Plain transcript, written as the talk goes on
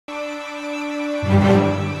Hallo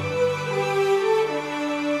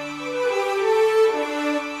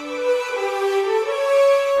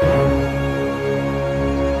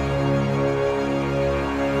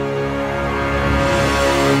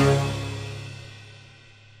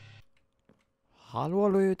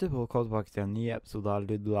YouTube, og velkommen tilbake til en ny episode av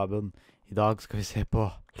Luddelabben. I dag skal vi se på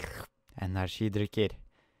energidrikker.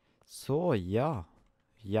 Så ja,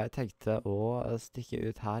 jeg tenkte å stikke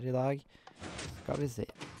ut her i dag. Skal vi se.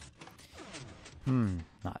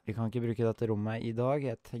 Nei, vi kan ikke bruke dette rommet i dag.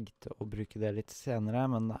 Jeg tenkte å bruke det litt senere,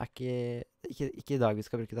 men det er ikke i dag vi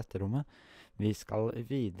skal bruke dette rommet. Vi skal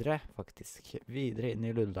videre, faktisk. Videre inn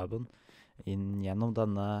i Luddelabben, inn gjennom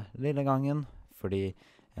denne lille gangen, fordi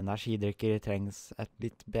energidrikker trengs et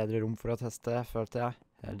litt bedre rom for å teste, følte jeg.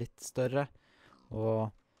 Litt større. Og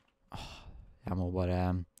jeg må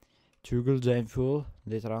bare tugel Jane Fool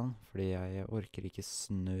litt, fordi jeg orker ikke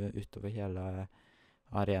snø utover hele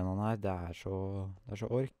arenaen her. Det er så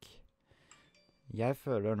ork. Jeg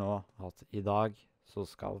føler nå at i dag så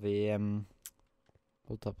skal vi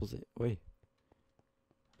holdt jeg på å si. Oi.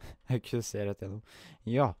 Jeg kunne se rett gjennom.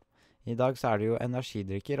 Ja. I dag så er det jo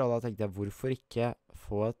energidrikker, og da tenkte jeg, hvorfor ikke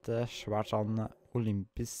få et svært sånn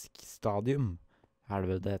olympisk stadium, er det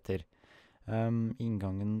vel det heter.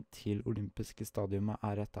 Inngangen til olympiske stadiumet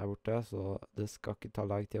er rett der borte, så det skal ikke ta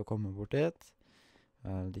lang tid å komme bort dit.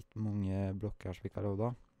 Litt mange blokker som vi ikke har lov da.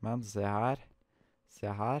 Men se her. Se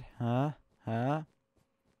her.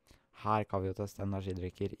 Her kan vi jo teste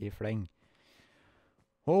energidrikker i fleng.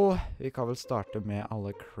 Og vi kan vel starte med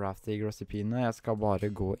alle crafting-recipeene. Jeg skal bare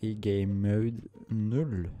gå i game mode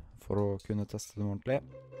 0 for å kunne teste dem ordentlig.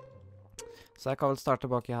 Så jeg kan vel starte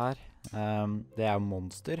baki her. Det er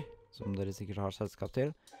monster, som dere sikkert har selskap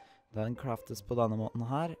til. Den craftes på denne måten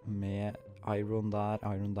her, med iron der,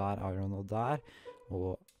 iron og der.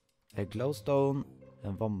 Og glowstone,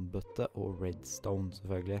 en vannbøtte og redstone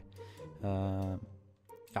selvfølgelig.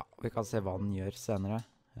 Ja, vi kan se hva den gjør senere.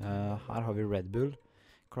 Her har vi Red Bull.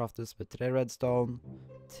 Craftes med 3 redstone,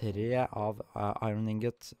 3 av iron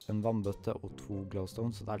ingot, en vannbøtte og 2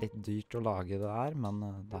 glowstone, så det er litt dyrt å lage det her, men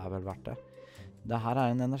det er vel verdt det. Det her er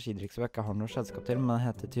en energidrikk som jeg ikke har noe selskap til, men det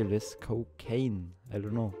heter tydeligvis cocaine, eller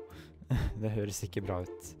noe. Det høres ikke bra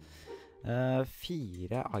ut.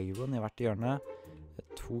 4 iron i hvert hjørne,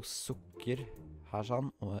 2 sukker her sånn,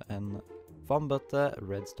 og en vannbøtte,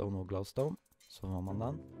 redstone og glowstone. Så har man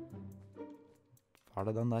den. Hva er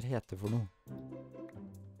det den der heter for noe?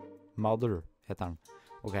 Mother heter den.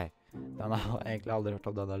 Ok, den har egentlig aldri hørt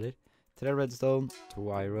om den heller. 3 redstone, 2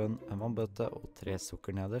 iron, en vannbøtte og 3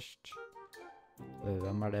 sukker nederst.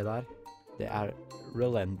 Hvem er det der? Det er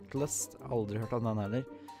Relentless, aldri hørt om den heller.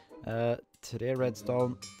 3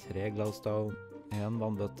 redstone, 3 glowstone, 1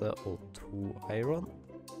 vannbøtte og 2 iron.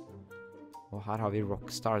 Og her har vi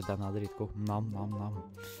Rockstar, den er dritgod. Nam.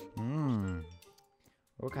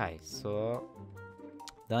 Ok, så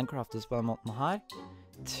den craftes på den måten her.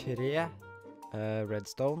 3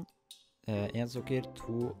 redstone, 1 sukker,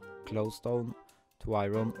 2 glowstone, 2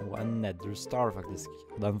 iron og en nether star faktisk.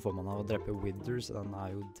 Den får man av å drepe withers, så den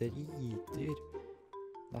er jo dritdyr.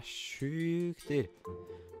 Det er sykt dyr.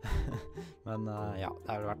 Men ja,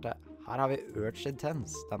 det er verdt det. Her har vi Urge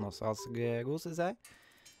Intense. Den er også ganske god, synes jeg.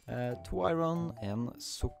 2 iron, 1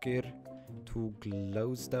 sukker, 2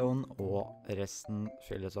 glowstone, og resten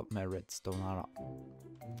fylles opp med redstone her da.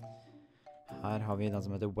 Her har vi den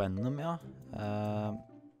som heter Venom, ja.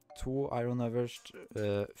 2 iron øverst,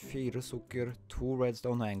 4 sukker, 2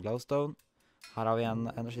 redstone og 1 glowstone. Her har vi en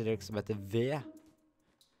energidrikk som heter V.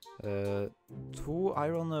 2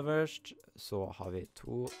 iron øverst, så har vi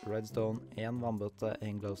 2 redstone, 1 vannbøtte,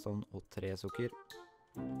 1 glowstone og 3 sukker.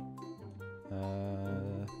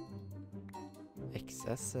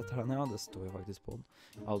 XS heter den, ja. Det står jo faktisk på den.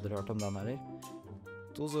 Aldri hørt om den heller.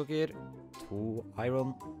 2 sukker, 2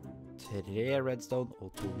 iron, 3 redstone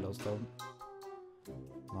og 2 glowstone.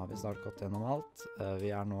 Nå har vi snart gått gjennom alt. Vi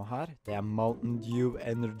er nå her. Det er Mountain Dew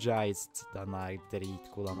Energized. Den er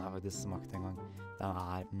dritgod. Den har jeg faktisk smakt en gang. Den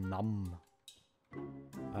er nam.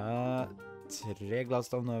 3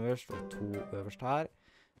 glowstone øverst og 2 øverst her.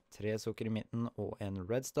 3 sukker i midten og en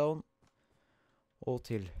redstone. Og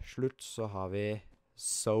til slutt så har vi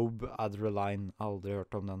Soap Adrenaline. Aldri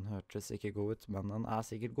hørt om den. Hørtes ikke god ut, men den er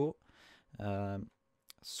sikkert god.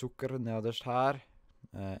 Sukker nederst her,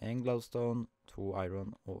 1 glowstone, 2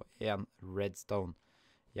 iron og 1 redstone.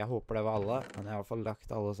 Jeg håper det var alle, men jeg har i hvert fall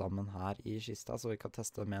lagt alle sammen her i kista, så vi kan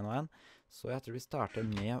teste dem en og en. Så jeg tror vi starter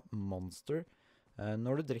med Monster.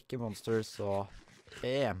 Når du drikker Monster, så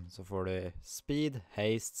får du Speed,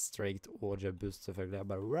 Haste, Strength og Jump Boost selvfølgelig. Jeg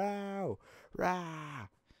bare, wow!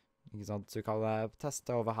 Ikke sant? Så vi kan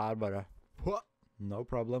teste over her bare, No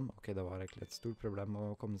problem. Ok, det var egentlig et stort problem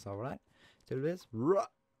å komme seg over der. Tydeligvis.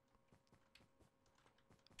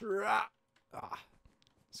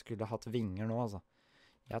 Skulle hatt vinger nå, altså.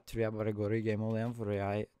 Jeg tror jeg bare går i game mode igjen, for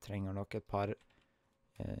jeg trenger nok et par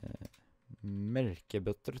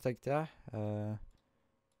melkebøtter, tenkte jeg.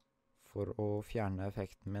 For å fjerne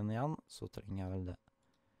effekten min igjen, så trenger jeg vel det.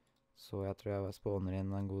 Så jeg tror jeg spawner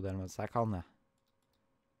inn en god del mens jeg kan, jeg.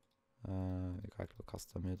 Vi kan ikke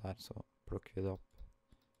kaste dem ut her, så plukker vi det opp.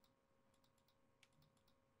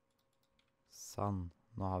 Sånn.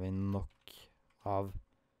 Nå har vi nok av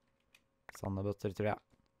sanne bøtter, tror jeg.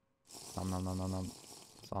 Sånn.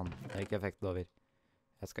 Det er ikke effekt over.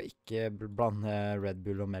 Jeg skal ikke blande Red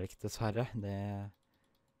Bull og melk, dessverre.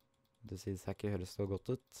 Det synes jeg ikke høres så godt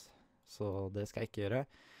ut. Så det skal jeg ikke gjøre.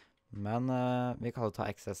 Men vi kan jo ta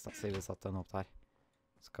XS da, siden vi satt den opp der.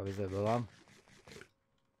 Skal vi se på den.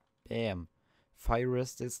 Bam. Fire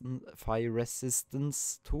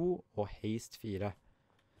Resistance 2 og Haste 4.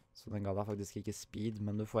 Så den ga deg faktisk ikke speed,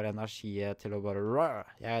 men du får energi til å bare rar.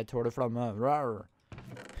 Jeg tåler flamme. Rar.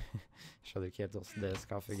 Skjønner ikke helt hvordan det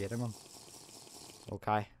skal fungere, men ok.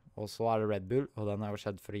 Og så er det Red Bull, og den er jo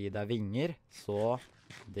skjedd for å gi deg vinger, så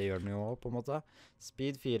det gjør den jo på en måte.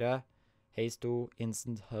 Speed 4, Haste 2,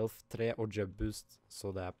 Instant Health 3 og Jump Boost, så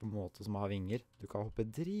det er på en måte som å ha vinger. Du kan hoppe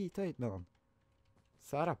drithøyt med den.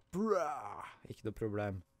 Se her da. Bra! Ikke noe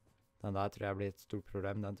problem. Den der tror jeg blir et stort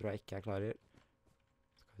problem, den tror jeg ikke jeg klarer.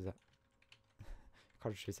 Skal vi se.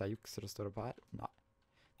 Kanskje hvis jeg jukser og står opp her? Nei,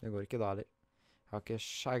 det går ikke da heller. Jeg har ikke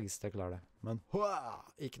sjans til å klare det. Men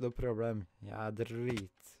ikke noe problem. Jeg er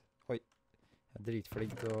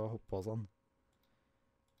dritflink til å hoppe og sånn.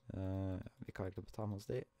 Vi kan ikke ta med oss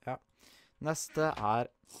de. Ja. Neste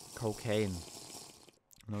er cocaine.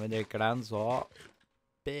 Når vi drikker den, så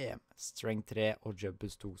bam! Strength 3 og Jump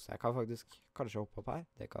Boost 2. Så jeg kan faktisk kanskje hoppe opp her.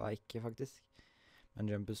 Det kan jeg ikke faktisk. Men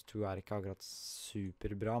Jump Boost 2 er ikke akkurat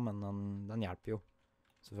superbra, men den hjelper jo.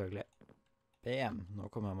 Selvfølgelig. Bam! Nå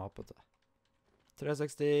kommer jeg meg opp etter.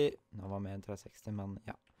 360. Nå var mer enn 360, men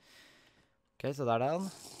ja. Ok, så det er den.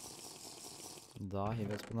 Da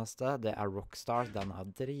hiver vi oss på neste. Det er Rockstar. Den er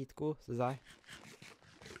dritgod, synes jeg.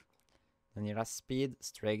 Den gir deg speed,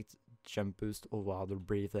 strength, jump boost og water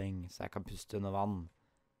breathing, så jeg kan puste under vann.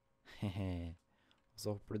 Hehe. Og så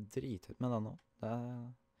hopper du drithøyt med den nå. Det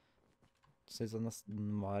synes jeg nesten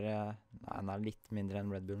var... Nei, den er litt mindre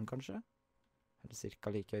enn Red Bullen, kanskje? Eller cirka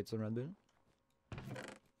like høyt som Red Bullen?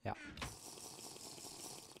 Ja.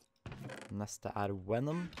 Neste er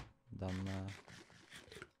Venom. Den er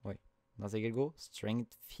sikkert god.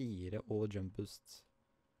 Strength 4 og jump boost.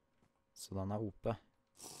 Så den er OP.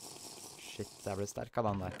 Shit, jeg ble sterk av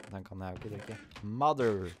den der. Den kan jeg jo ikke drikke.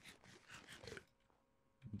 Mother!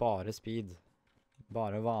 Bare speed.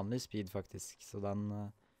 Bare vanlig speed, faktisk. Så den...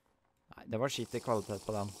 Nei, det var shit i kvalitet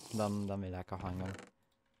på den. Den vil jeg ikke ha en gang.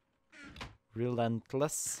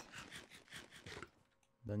 Relentless.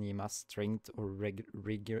 Den gir meg strength og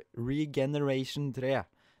regeneration 3.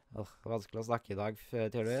 Vanskelig å snakke i dag,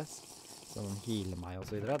 tydeligvis. Så den healer meg og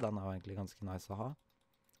så videre. Den er jo egentlig ganske nice å ha.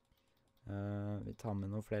 Vi tar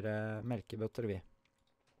med noen flere melkebøtter, vi.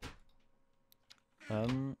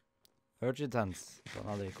 Urge Intense. Den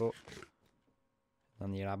er dritgod.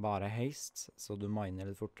 Den gir deg bare haste, så du miner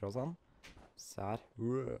litt fortere og sånn. Se her.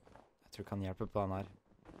 Jeg tror ikke han hjelper på den her.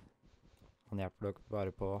 Han hjelper dere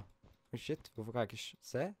bare på... Oh shit, hvorfor kan jeg ikke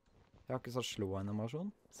se? Jeg har ikke så slå-animasjon.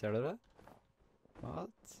 Ser dere?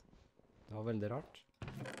 What? Det var veldig rart.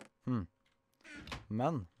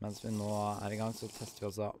 Men, mens vi nå er i gang, så tester vi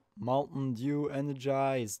også Mountain Dew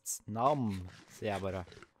Energized. Nam, sier jeg bare.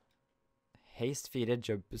 Haste 4,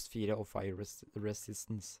 Jump Boost 4 og Fire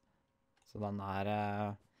Resistance. Så den er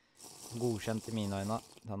godkjent i mine øyne.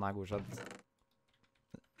 Den er godkjent.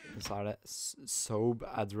 Så er det Soap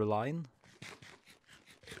Adrenaline.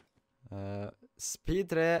 Speed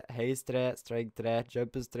 3, Haste 3, Strength 3, Jump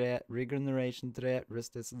Boost 3, Regeneration 3,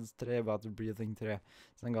 Resistance 3, Water Breathing 3.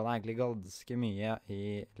 Så den ga den egentlig ganske mye i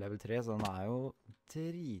level 3, så den er jo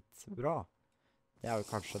dritbra. Det er jo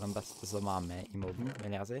kanskje den beste som er med i moden,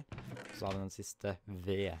 vil jeg si. Så har vi den siste V.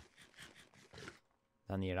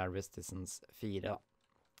 Den gir deg Resistance 4 da.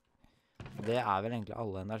 Og det er vel egentlig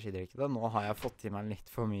alle energidrikkene. Nå har jeg fått i meg litt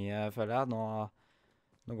for mye, føler jeg.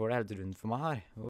 Nå går det helt rundt for meg her.